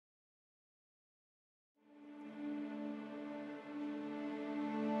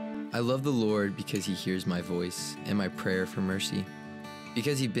I love the Lord because he hears my voice and my prayer for mercy.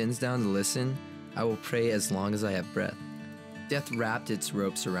 Because he bends down to listen, I will pray as long as I have breath. Death wrapped its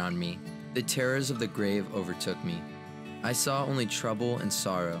ropes around me. The terrors of the grave overtook me. I saw only trouble and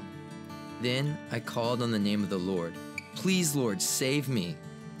sorrow. Then I called on the name of the Lord. Please, Lord, save me.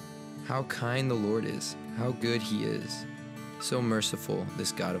 How kind the Lord is, how good he is. So merciful,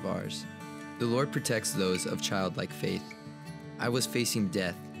 this God of ours. The Lord protects those of childlike faith. I was facing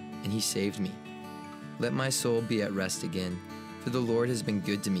death, and he saved me. Let my soul be at rest again, for the Lord has been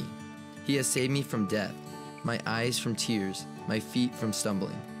good to me. He has saved me from death, my eyes from tears, my feet from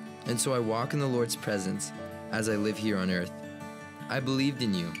stumbling. And so I walk in the Lord's presence as I live here on earth. I believed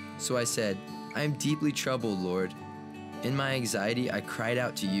in you, so I said, I am deeply troubled, Lord. In my anxiety, I cried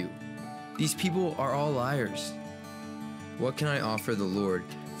out to you. These people are all liars. What can I offer the Lord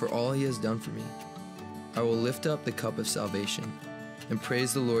for all he has done for me? I will lift up the cup of salvation and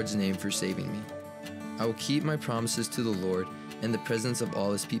praise the Lord's name for saving me. I will keep my promises to the Lord in the presence of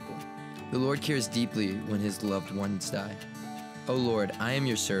all his people. The Lord cares deeply when his loved ones die. O Lord, I am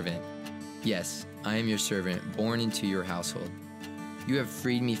your servant. Yes, I am your servant, born into your household. You have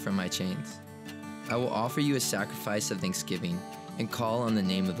freed me from my chains. I will offer you a sacrifice of thanksgiving and call on the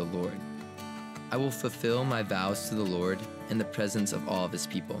name of the Lord. I will fulfill my vows to the Lord in the presence of all of his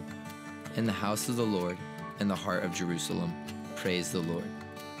people. In the house of the Lord, in the heart of Jerusalem, praise the Lord.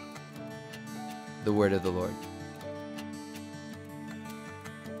 The word of the Lord.